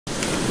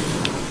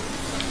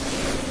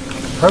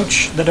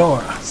Approach the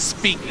door.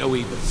 Speak no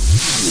evil.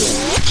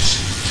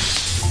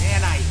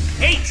 Man, I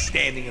hate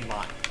standing in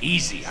line.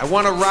 Easy. I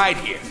want to ride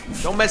here.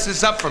 Don't mess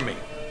this up for me.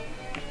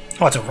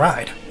 Oh, it's a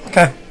ride.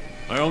 Okay.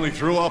 I only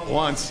threw up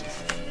once.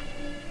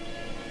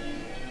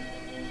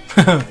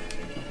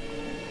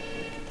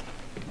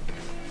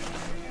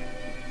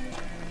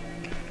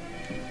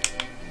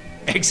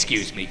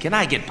 Excuse me, can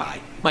I get by?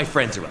 My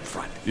friends are up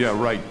front. Yeah,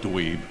 right,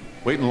 dweeb.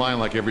 Wait in line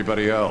like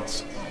everybody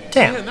else.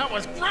 Damn. Man, that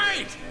was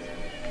great!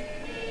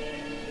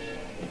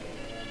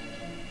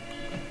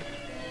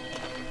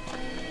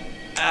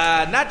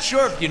 Not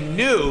sure if you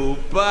knew,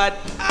 but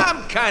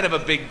I'm kind of a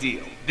big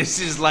deal. This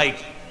is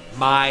like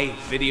my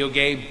video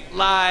game.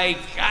 Like,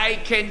 I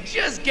can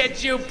just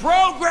get you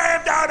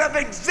programmed out of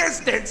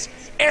existence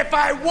if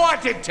I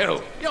wanted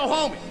to. Yo,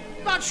 homie,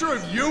 not sure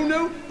if you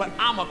knew, but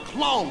I'm a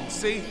clone,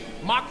 see?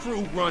 My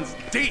crew runs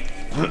deep.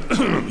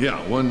 Yeah,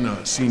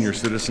 one senior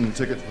citizen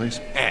ticket, please.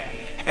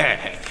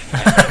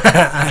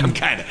 I'm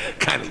kind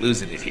of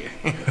losing it here.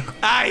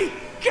 I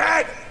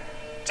can't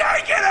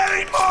take it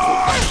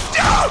anymore!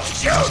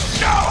 Don't you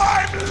know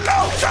I'm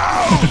loco?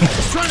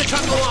 He's trying to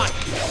cut the line.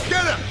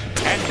 Get him!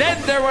 And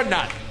then there were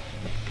none.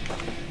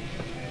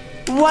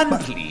 One,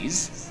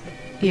 please.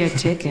 Your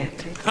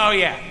ticket. Oh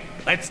yeah,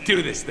 let's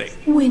do this thing.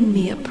 Win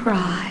me a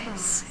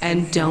prize.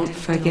 And don't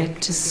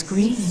forget to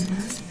scream.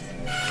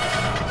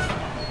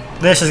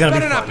 This is gonna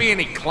Better be not fun. be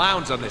any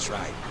clowns on this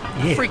ride.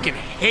 Yeah. Freaking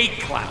hate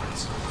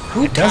clowns.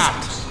 Who doesn't?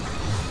 Cows.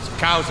 These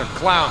cows are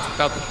clowns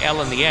without the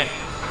L in the end.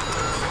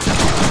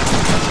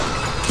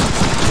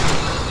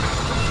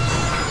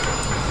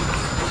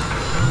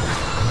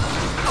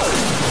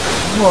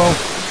 Whoa.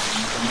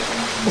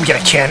 We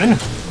get a cannon?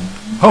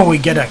 Oh, we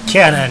get a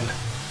cannon.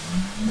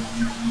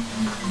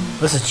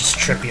 This is just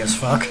trippy as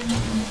fuck.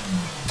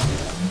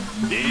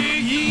 Hear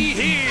ye,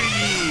 hear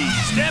ye!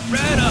 Step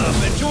right up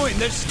and join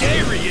the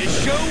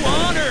scariest show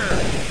on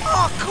earth!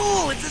 Oh,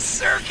 cool! It's a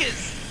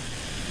circus.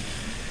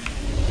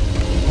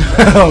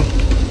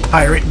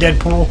 Pirate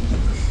Deadpool.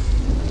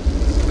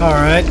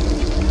 Alright.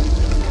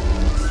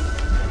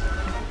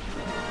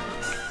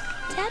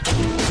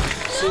 Deadpool,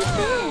 shoot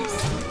this.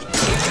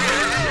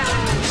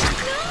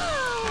 No!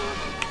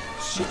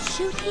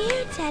 Shoot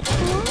here,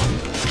 Deadpool.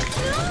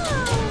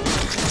 No!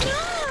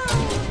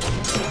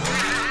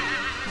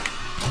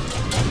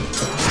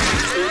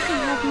 You can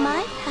have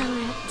my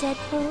power-up,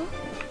 Deadpool.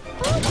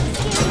 Oh, that's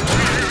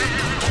scary.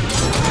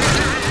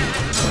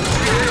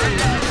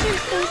 You're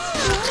so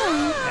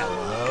strong.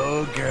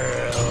 Hello,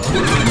 girl.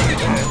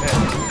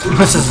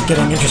 This is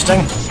getting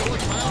interesting.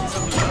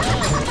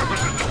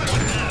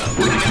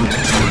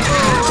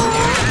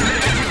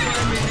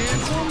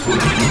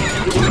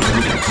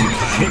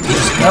 Shit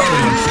just got me.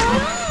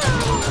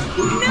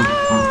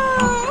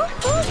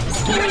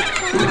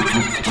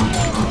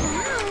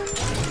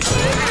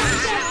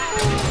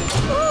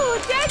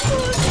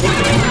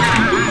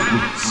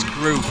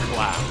 Screw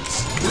clowns.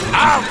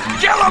 I'll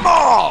kill them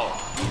all!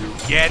 You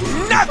get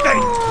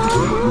nothing!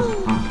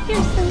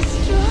 You're so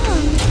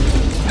strong.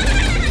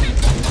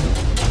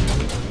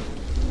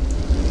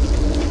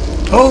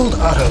 Hold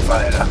auto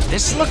fire.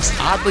 This looks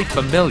oddly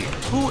familiar.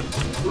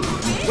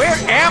 Where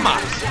am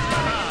I?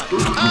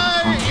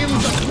 I am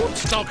the Foot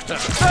Doctor.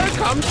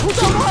 Welcome to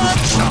the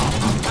workshop.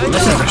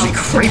 This is actually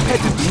creepy.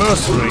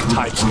 Mercenary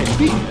types can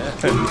be.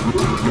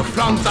 You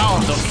flaunt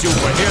down those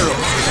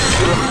superheroes.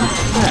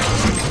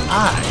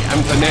 I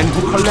am the man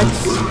who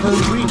collects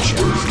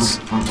creatures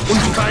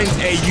and finds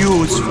a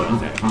use for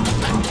them.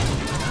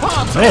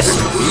 This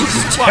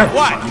is terrible.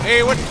 What?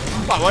 Hey, what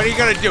are you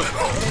gonna do?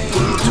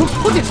 To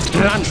put it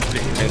bluntly,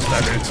 Mr.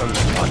 Wilson,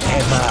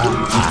 whatever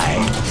I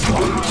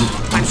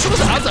want. I'm sure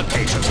the other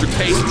patients would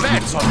place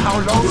bets on how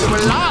long they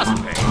will last,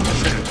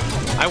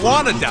 patient. I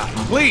wanna die.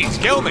 Please,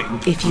 kill me.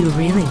 If you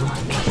really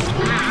want me,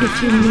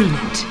 if you mean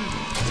it,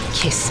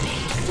 kiss me.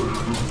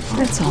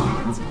 That's all.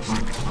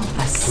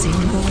 A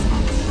single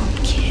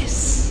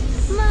kiss.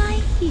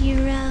 My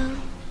hero.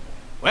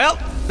 Well,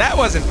 that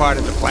wasn't part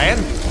of the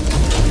plan.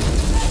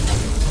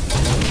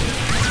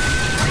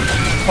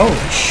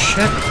 Holy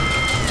shit.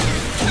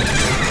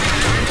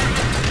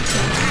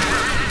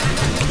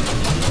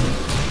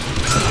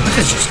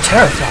 This is just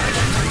terrifying.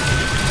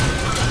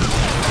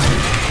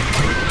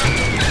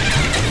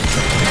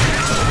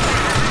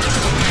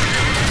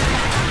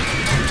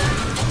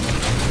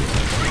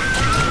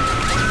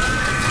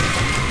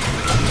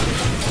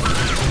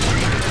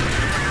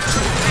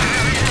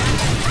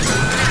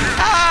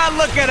 Ah,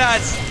 look at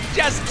us.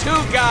 Just two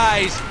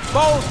guys,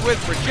 both with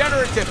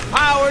regenerative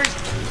powers,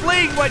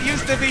 fleeing what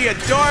used to be a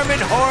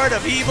dormant horde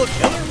of evil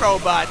killer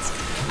robots.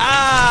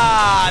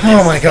 Ah, this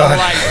Oh my is God. the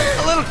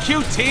life. A little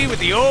QT with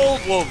the old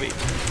Wolvie.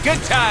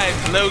 Good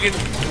times, Logan.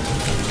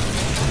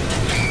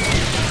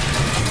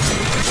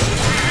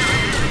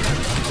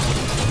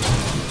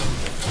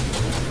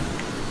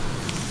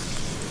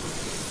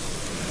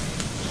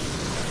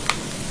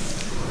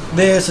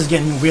 This is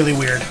getting really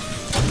weird.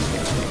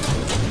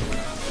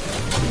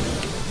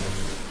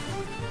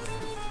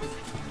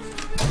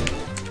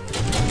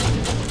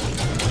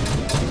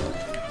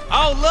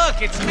 Oh,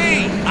 look, it's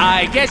me!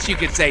 I guess you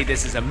could say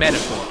this is a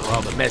metaphor for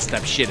all the messed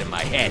up shit in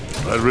my head.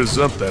 I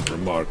resent that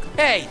remark.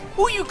 Hey,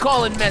 who you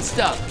calling messed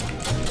up?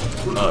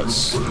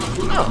 Us.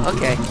 Oh,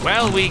 okay.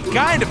 Well, we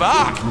kind of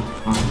are.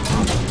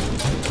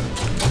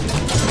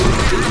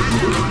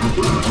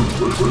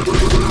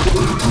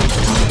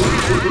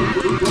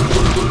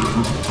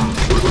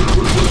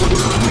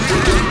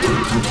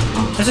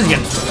 This is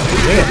getting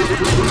weird.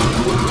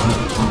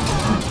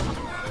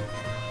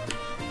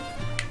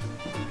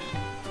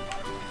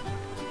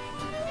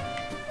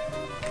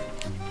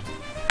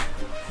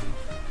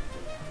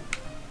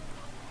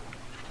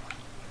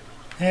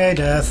 Hey,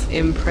 Death.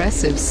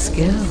 Impressive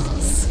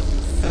skills.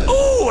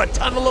 Ooh, a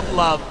tunnel of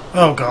love.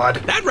 Oh, God.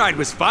 That ride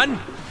was fun,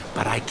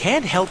 but I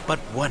can't help but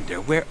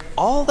wonder where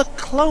all the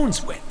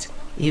clones went.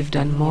 You've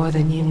done more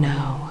than you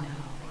know.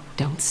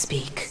 Don't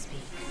speak.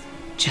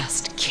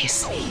 Just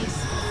kiss me.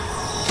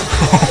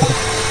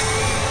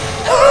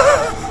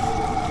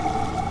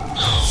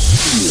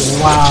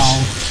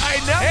 Wow. I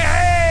know.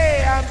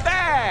 Hey, I'm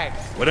back.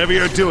 Whatever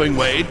you're doing,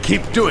 Wade,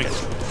 keep doing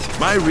it.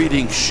 My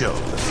readings show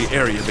that the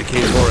area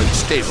became more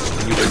unstable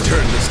when you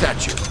returned the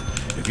statue.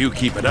 If you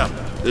keep it up,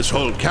 this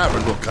whole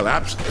cavern will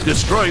collapse,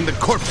 destroying the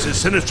corpses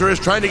Sinister is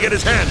trying to get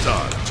his hands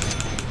on.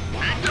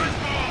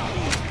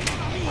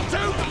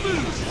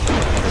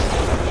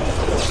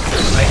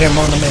 I hear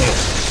more than me.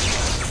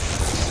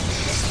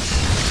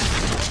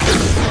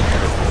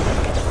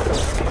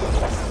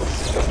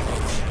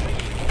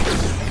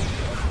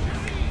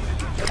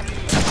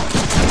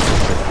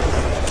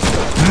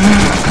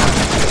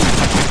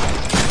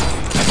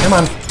 Come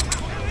on.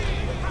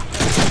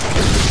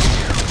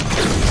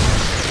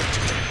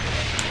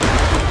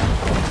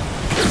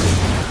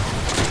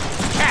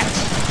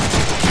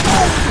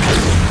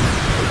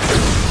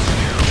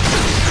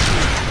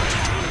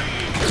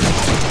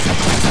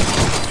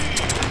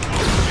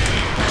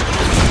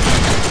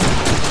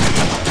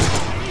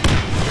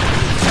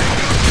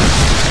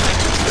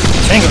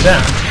 Tango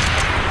down.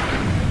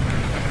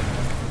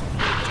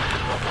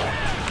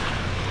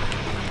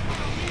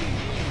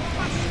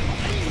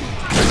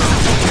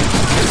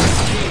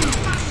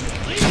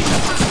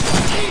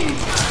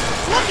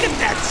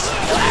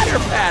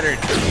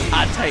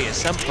 I'll tell you,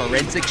 some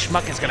forensic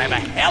schmuck is gonna have a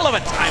hell of a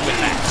time with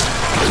that.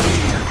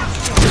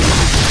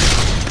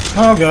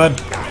 Oh,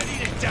 God.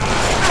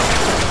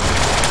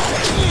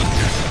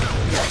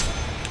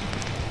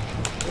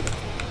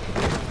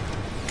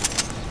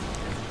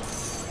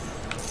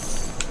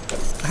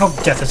 I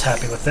hope Death is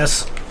happy with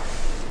this.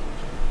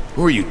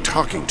 Who are you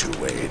talking to,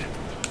 Wade?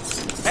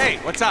 Hey,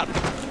 what's up?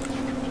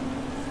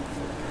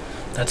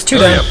 That's two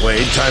Hurry down. up,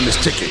 Wade. Time is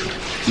ticking.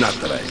 Not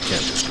that I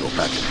can't just go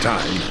back in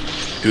time.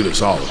 Do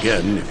this all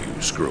again if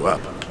you screw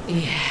up.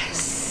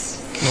 Yes.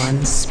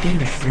 One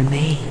spirit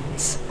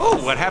remains. Oh,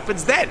 what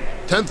happens then?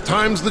 10th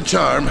time's the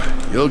charm.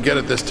 You'll get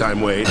it this time,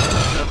 Wade.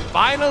 The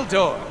final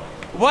door.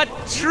 What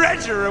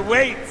treasure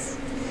awaits?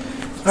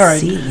 All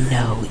right. See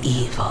no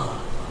evil.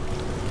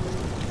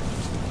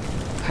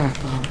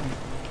 Purple,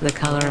 the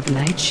color of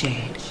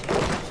nightshade.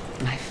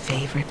 My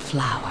favorite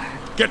flower.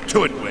 Get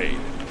to it, Wade.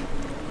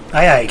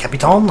 Aye, aye,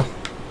 Capitan.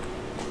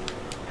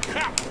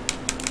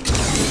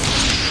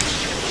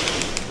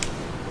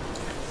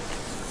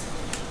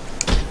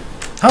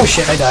 Oh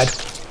shit, I died.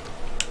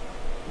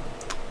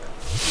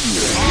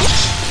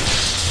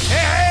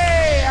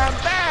 Hey, I'm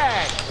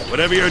back!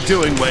 Whatever you're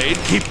doing, Wade,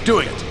 keep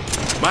doing it.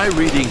 My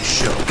readings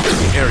show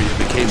that the area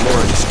became more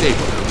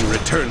unstable when you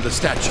returned the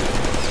statue.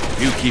 If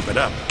you keep it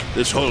up,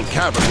 this whole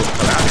cavern will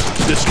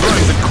collapse,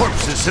 destroying the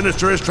corpses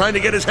Sinister is trying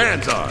to get his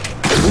hands on.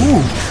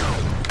 Ooh.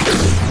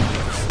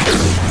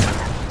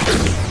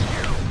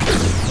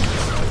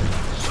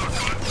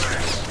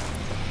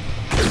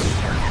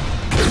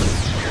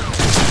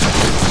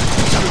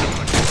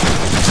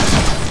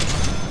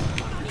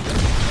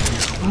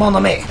 Mon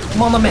ami,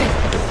 mon ami.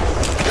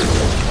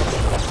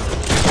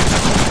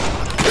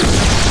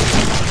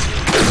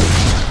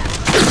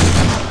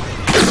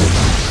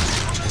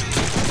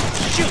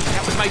 Shoot,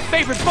 that was my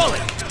favorite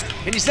bullet.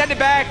 Can you send it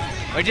back?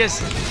 Or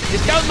just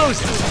don't lose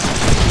it.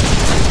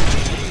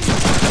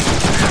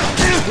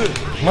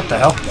 What the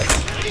hell?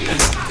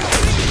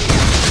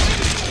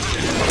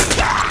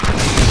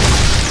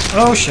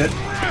 Oh shit.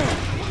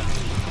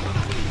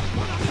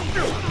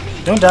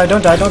 Don't die,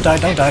 don't die, don't die,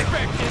 don't die.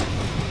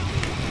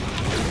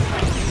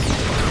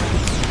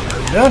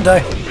 Don't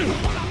die.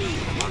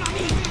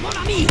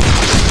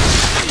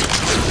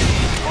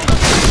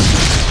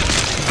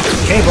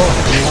 Cable,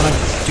 you wanna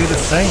do the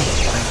thing?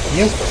 Thank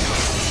you.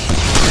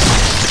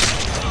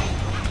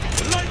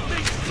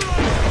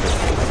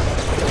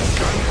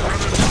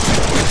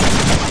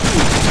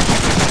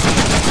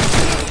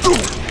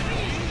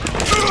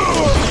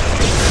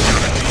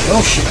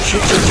 Oh shit,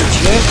 shit, shit, shit,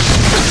 shit.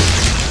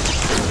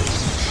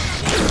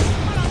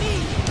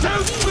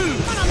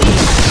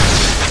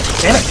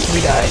 Damn it, we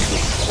died.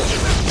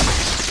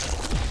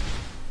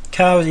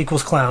 Cows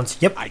equals clowns.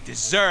 Yep. I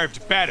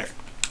deserved better.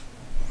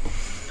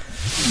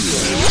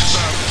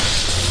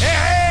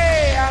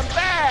 Hey, I'm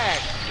back!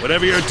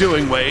 Whatever you're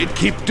doing, Wade,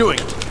 keep doing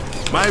it.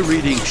 My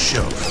readings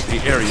show the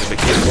area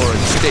became more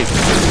unstable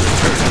when we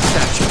returned the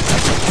statue.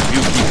 If you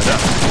keep it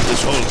up,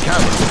 this whole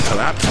cavern will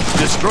collapse,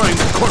 destroying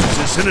the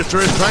corpses Sinister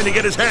is trying to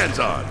get his hands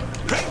on.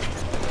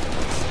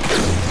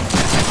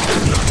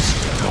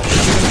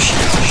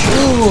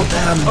 Shoot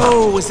them.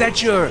 Oh, was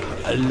that your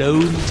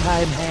alone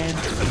time hand?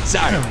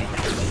 Sorry.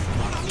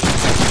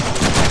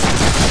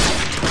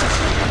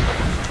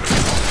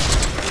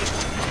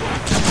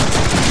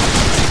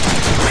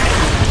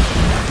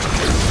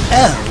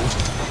 Oh.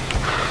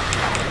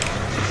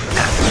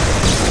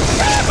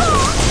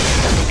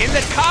 In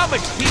the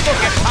comics, people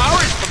get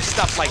powers from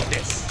stuff like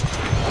this.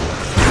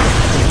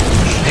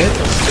 Shit.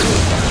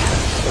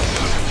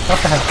 What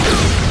the hell?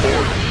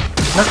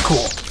 Not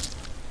cool.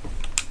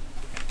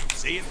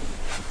 See it?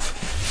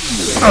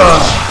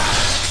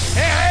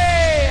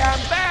 Hey,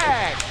 I'm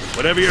back!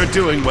 Whatever you're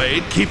doing,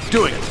 Wade, keep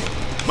doing it.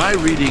 My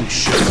readings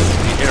show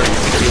the area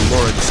became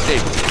more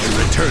unstable when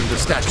we returned the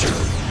statue.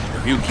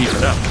 If you keep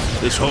it up,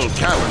 this whole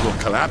cavern will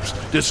collapse,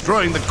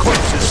 destroying the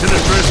corpses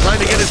Sinister is trying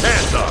to get his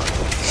hands on.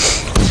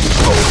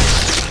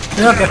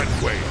 Okay. Damn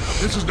it, Wade.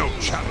 This is no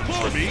challenge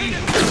for me.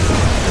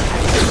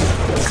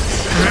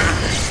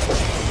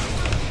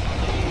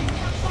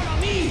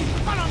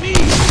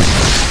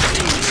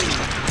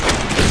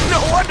 No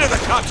wonder the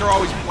cops are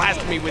always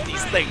blasting me with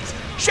these things.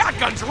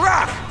 Shotguns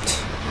rock!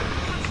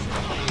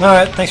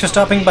 Alright, thanks for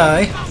stopping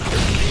by.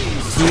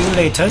 See you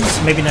later.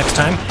 Maybe next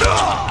time.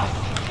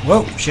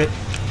 Whoa, shit.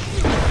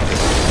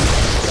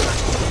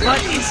 But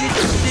is it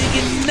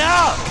big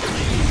enough?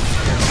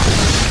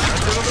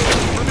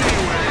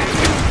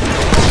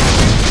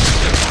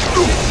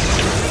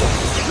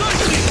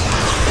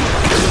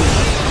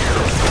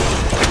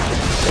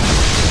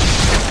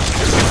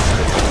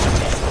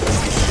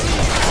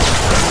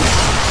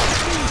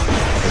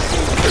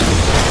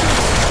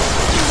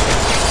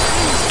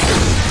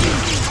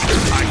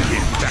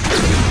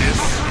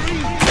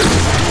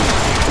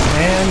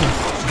 And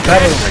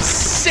better. That's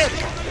sick!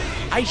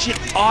 I should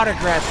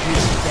autograph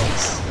his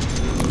face.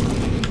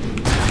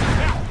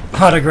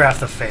 Autograph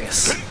the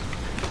face.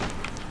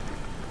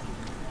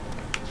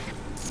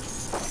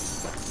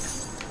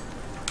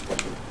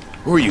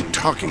 Who are you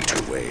talking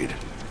to, Wade?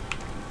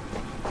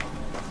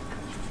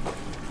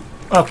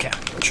 Okay,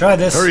 try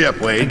this. Hurry up,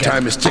 Wade. again.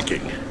 Time is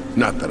ticking.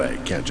 Not that I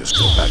can't just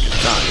go back in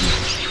time.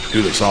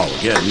 Do this all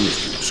again if you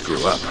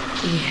screw up.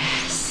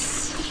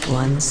 Yes,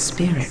 one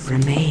spirit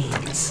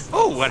remains.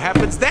 Oh, what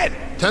happens then?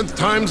 10th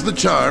time's the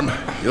charm.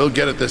 You'll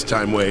get it this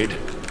time, Wade.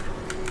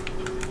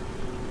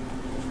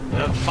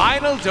 The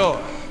final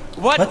door.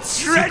 What Let's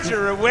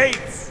treasure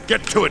awaits?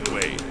 Get to it,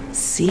 Wade.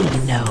 See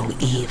no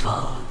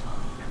evil.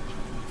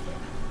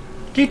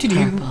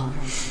 Doo-doo-doo. Purple,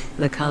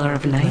 the color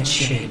of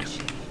nightshade.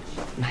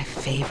 My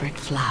favorite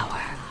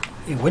flower.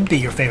 It would be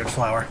your favorite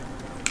flower.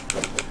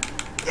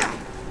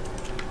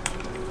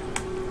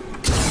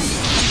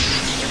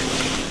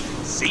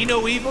 See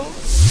no evil?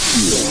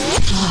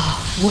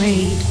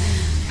 Wade,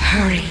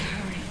 hurry.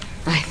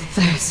 I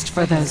thirst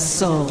for those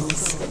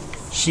souls.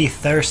 She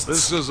thirsts.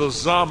 This is a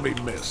zombie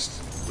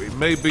mist. We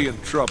may be in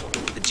trouble.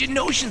 The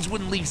Genosians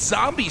wouldn't leave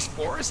zombies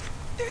for us.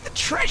 They're the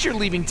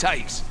treasure-leaving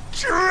types.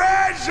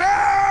 Treasure!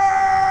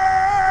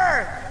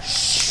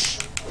 Shh!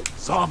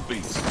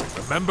 Zombies,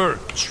 remember?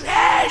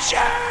 Treasure!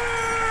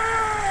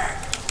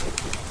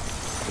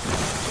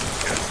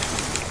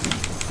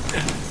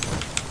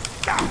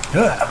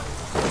 Ugh.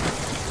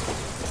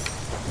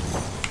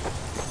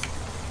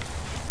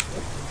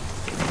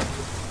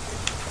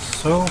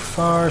 So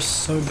far,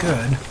 so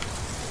good.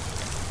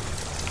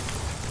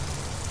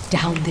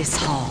 Down this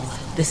hall.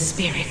 The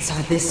spirits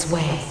are this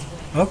way.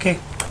 Okay.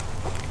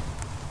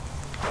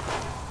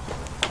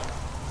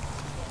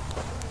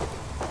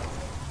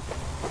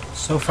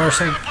 So far,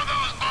 so... For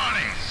those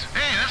bodies.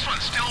 Hey, this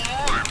one's still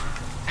warm.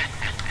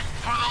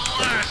 For the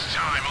last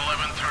time,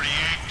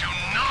 1138, do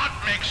not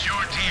mix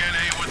your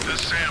DNA with the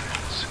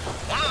samples.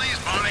 One of these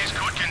bodies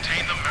could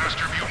contain the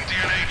master mutant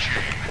DNA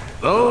chain.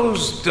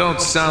 Those don't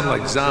sound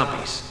like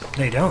zombies.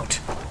 They don't.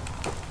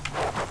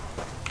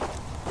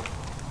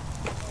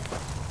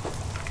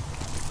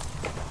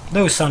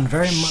 Those sound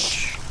very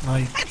much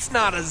like... That's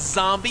not a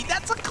zombie,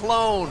 that's a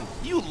clone.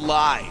 You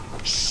lied.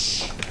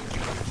 Shh.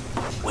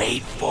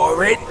 Wait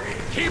for it.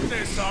 Keep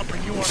this up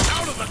and you are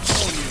out of the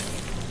clone.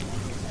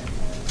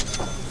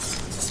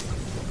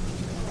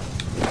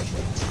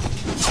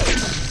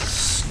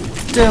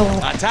 Still...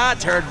 Ta-ta,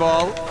 turd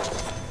ball.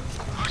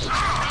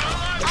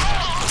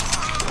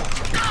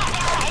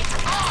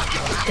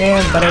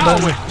 And better Now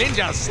than... with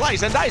ninja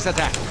slice and dice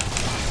attack.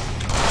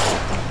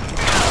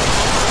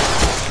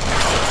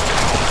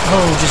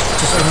 Oh, just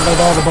unload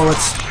all the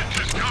bullets.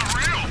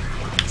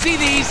 See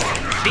these?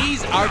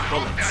 These are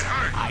bullets.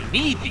 I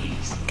need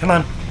these. Come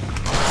on.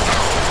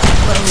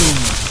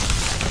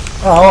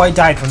 Oh, I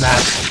died from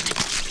that.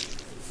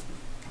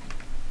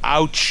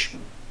 Ouch.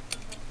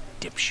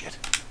 Dipshit.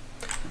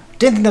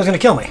 Didn't think that was gonna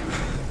kill me.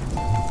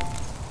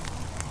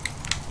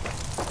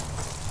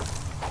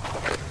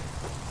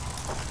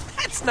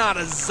 That's not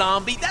a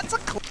zombie, that's a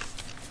clone.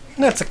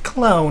 That's a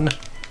clone.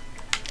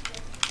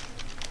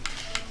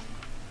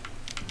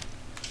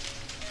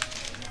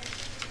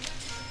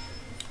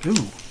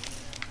 Ooh.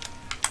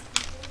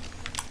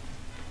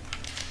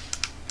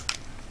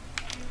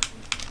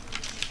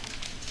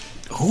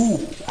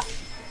 Ooh.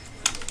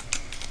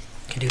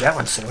 Can do that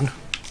one soon.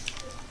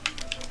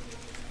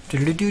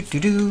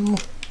 Do-do-do-do-do-do.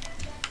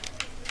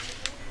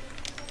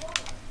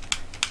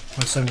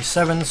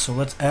 177, so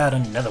let's add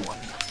another one.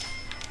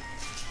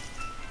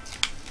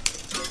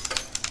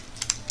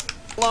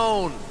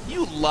 Alone.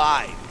 You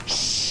lied.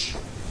 Shh.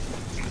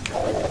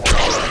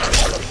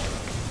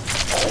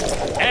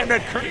 And the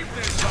creep.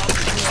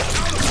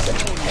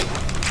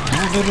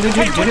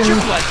 Hey, what's your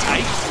blood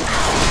type?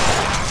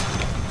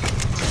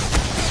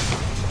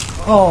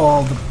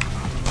 Oh, the...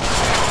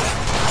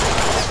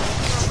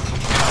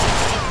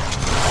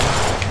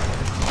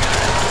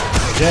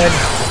 Dead.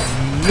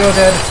 You're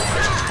dead.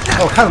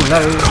 Oh,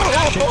 hello.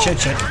 Shit, shit,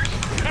 shit.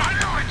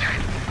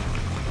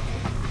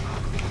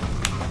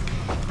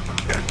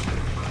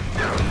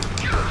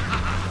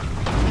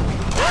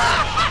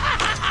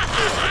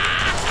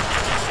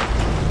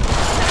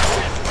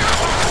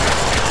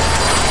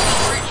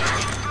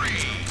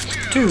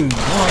 Two,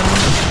 one.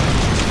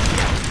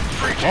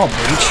 All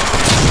breach.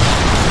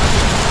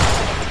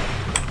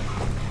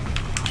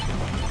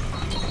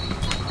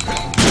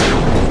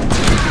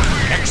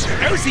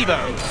 Explosivo.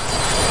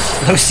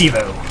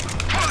 Explosivo.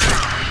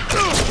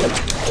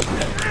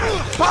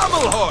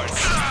 Pommel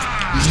horse.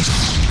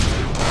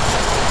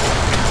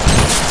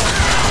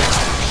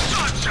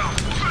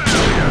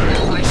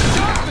 I'm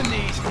stopping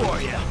these for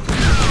you.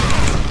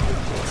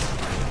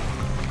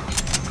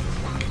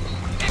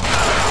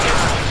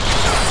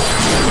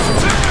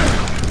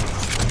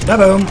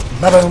 Ba-boom,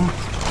 ba-boom.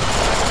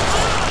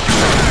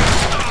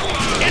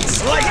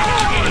 It's like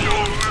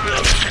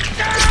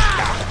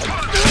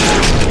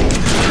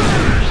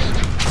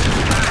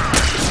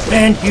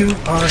And you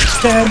are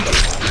dead,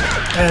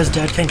 as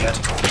dead can get.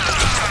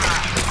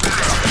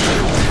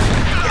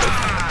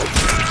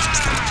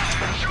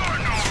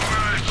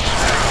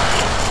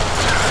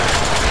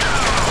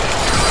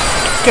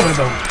 Give it a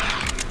boom.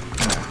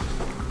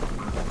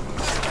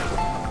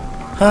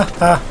 Ha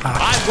ha ha.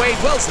 I'm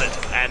Wade Wilson,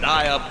 and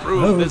I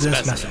approve Oh, this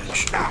this message.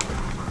 message.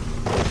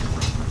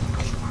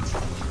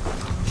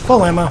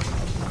 Full ammo.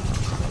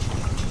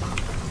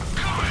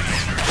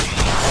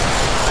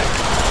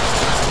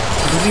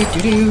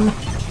 Do-do-do-do.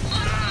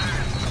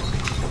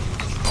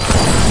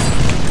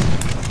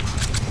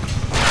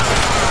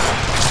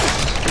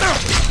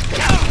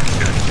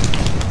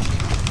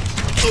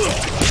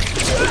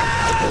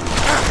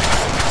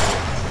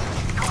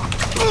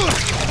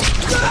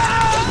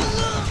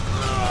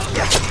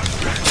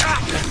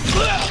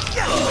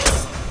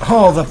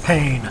 Oh, the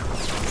pain.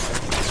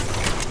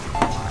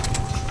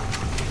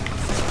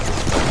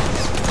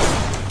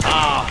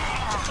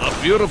 A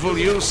beautiful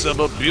use of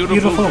a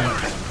beautiful Beautiful.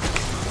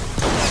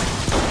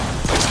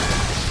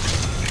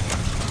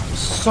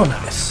 So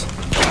nice.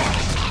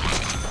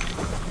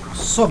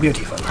 So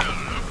beautiful.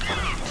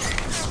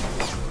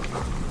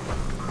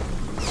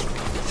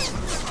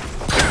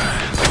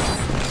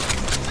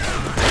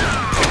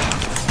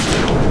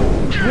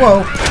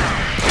 Whoa.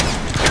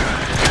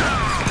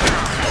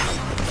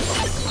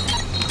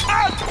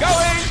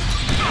 Going!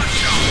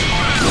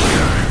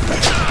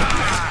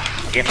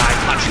 If I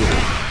touch you,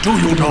 Do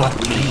you not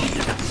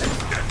bleed?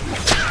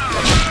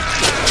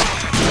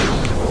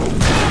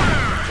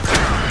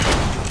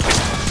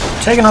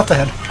 Taking off the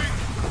head.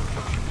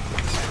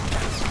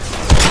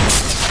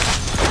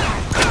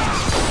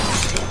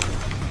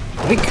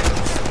 Weak.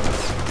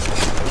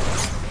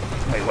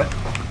 Wait, what?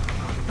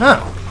 Oh.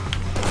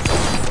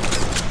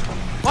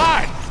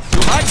 why? You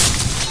like?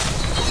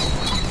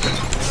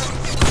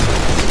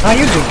 How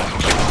you doing?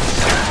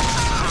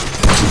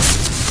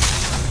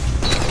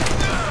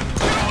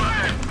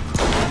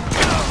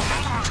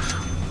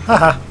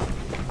 Haha.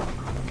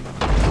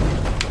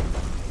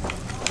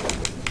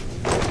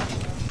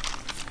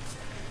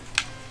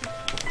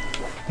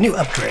 New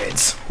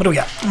upgrades. What do we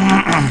got?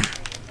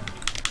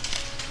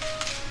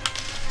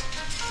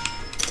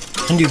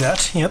 Can do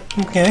that. Yep.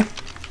 Okay.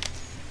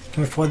 Can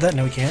we afford that?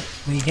 No, we can't.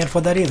 We can't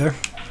afford that either.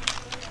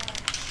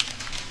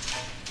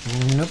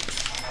 Nope.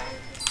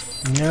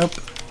 Nope.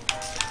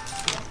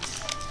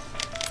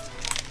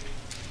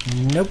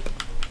 Nope.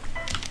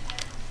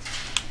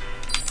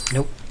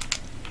 Nope.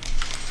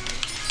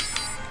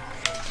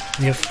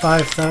 We have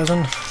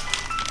 5,000.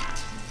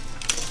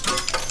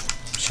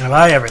 Just gonna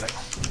buy everything.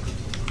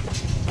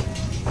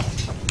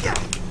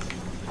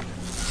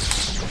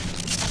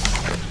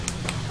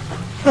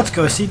 Let's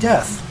go see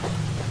Death.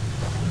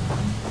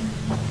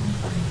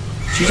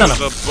 She's on a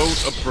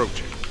boat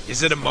approaching.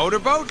 Is it a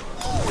motorboat?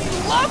 Oh, we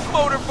love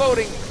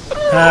motorboating.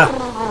 Ah.